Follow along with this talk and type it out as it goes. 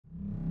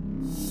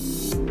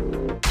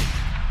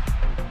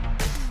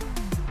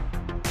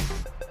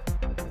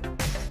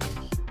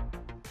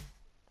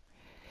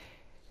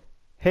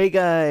Hey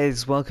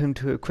guys, welcome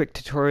to a quick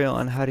tutorial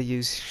on how to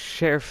use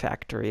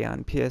ShareFactory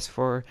on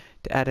PS4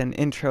 to add an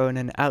intro and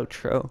an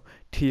outro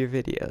to your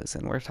videos.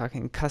 And we're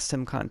talking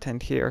custom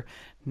content here,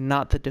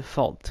 not the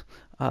default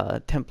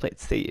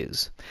templates they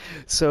use.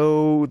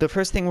 So the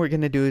first thing we're going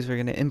to do is we're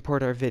going to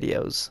import our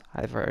videos.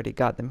 I've already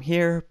got them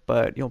here,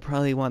 but you'll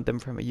probably want them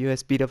from a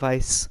USB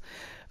device.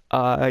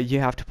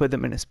 You have to put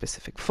them in a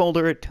specific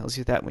folder. It tells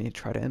you that when you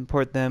try to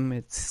import them.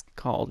 It's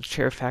called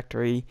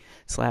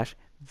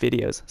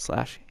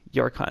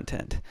ShareFactory/videos/your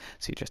content.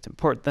 So you just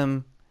import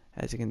them.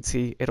 As you can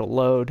see, it'll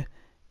load.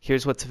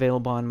 Here's what's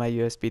available on my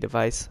USB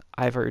device.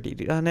 I've already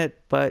done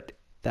it, but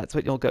that's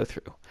what you'll go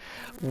through.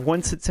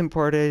 Once it's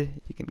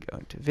imported, you can go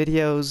into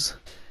videos.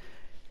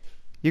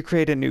 You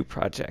create a new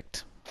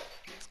project.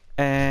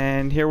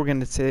 And here we're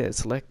going to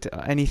select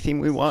any theme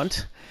we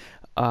want.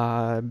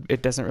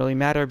 It doesn't really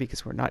matter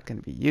because we're not going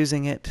to be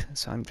using it,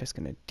 so I'm just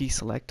going to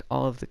deselect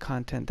all of the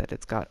content that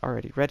it's got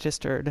already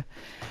registered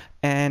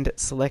and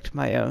select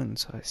my own.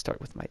 So I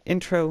start with my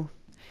intro,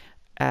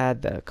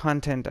 add the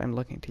content I'm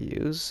looking to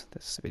use.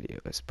 This video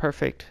is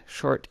perfect,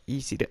 short,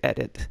 easy to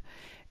edit,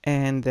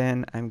 and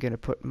then I'm going to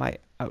put my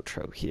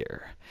outro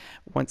here.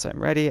 Once I'm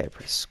ready, I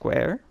press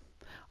square.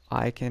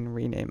 I can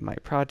rename my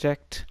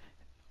project.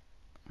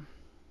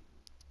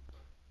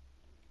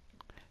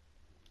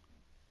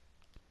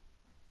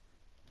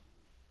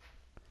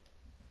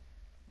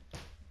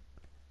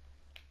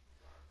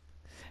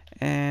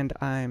 And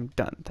I'm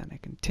done. Then I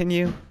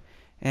continue,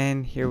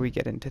 and here we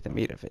get into the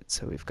meat of it.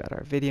 So we've got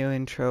our video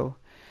intro,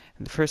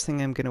 and the first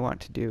thing I'm going to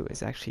want to do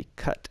is actually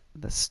cut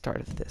the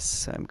start of this.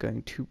 So I'm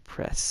going to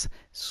press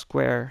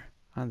square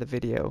on the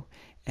video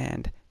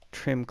and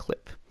trim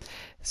clip.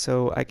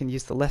 So I can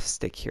use the left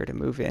stick here to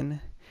move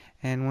in,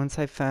 and once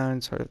I've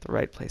found sort of the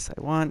right place I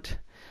want,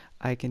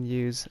 I can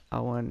use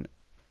L1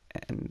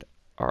 and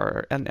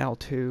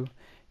L2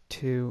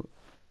 to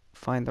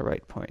find the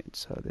right point.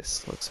 So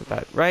this looks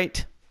about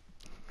right.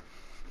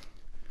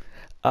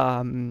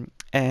 I'm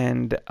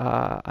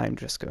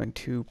just going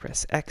to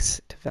press X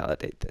to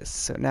validate this.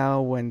 So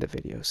now when the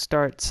video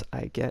starts,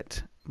 I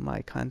get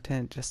my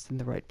content just in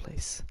the right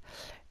place.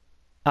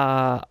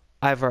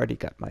 I've already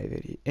got my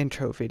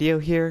intro video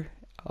here.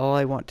 All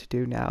I want to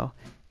do now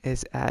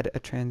is add a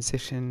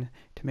transition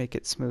to make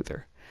it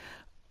smoother.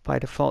 By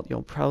default,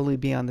 you'll probably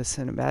be on the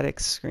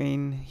cinematics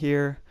screen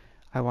here.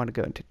 I want to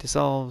go into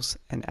dissolves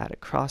and add a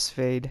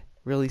crossfade,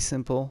 really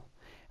simple.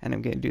 And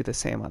I'm going to do the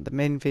same on the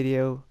main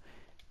video.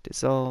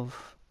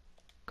 Dissolve,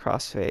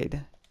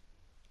 crossfade.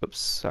 Oops,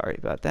 sorry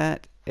about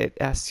that. It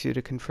asks you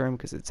to confirm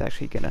because it's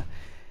actually going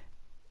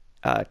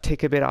to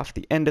take a bit off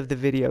the end of the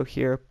video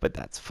here, but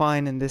that's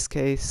fine in this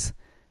case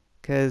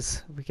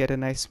because we get a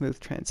nice smooth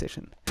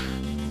transition.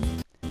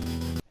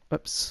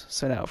 Oops,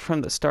 so now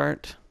from the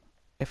start,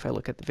 if I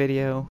look at the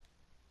video,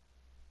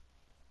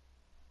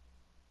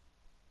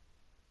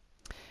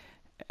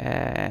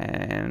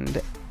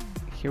 and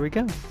here we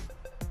go.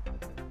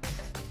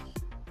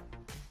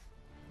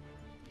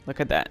 Look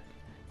at that.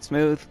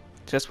 Smooth,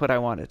 just what I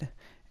wanted.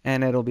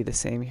 And it'll be the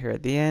same here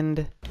at the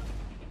end.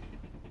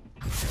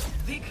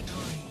 Victory.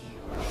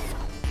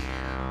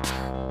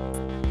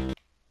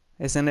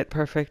 Isn't it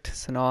perfect?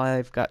 So now all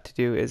I've got to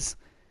do is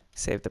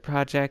save the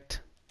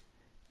project,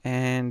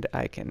 and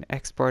I can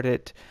export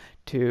it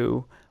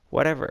to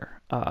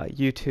whatever,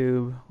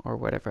 YouTube or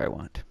whatever I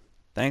want.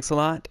 Thanks a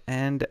lot,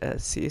 and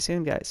see you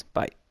soon, guys.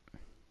 Bye.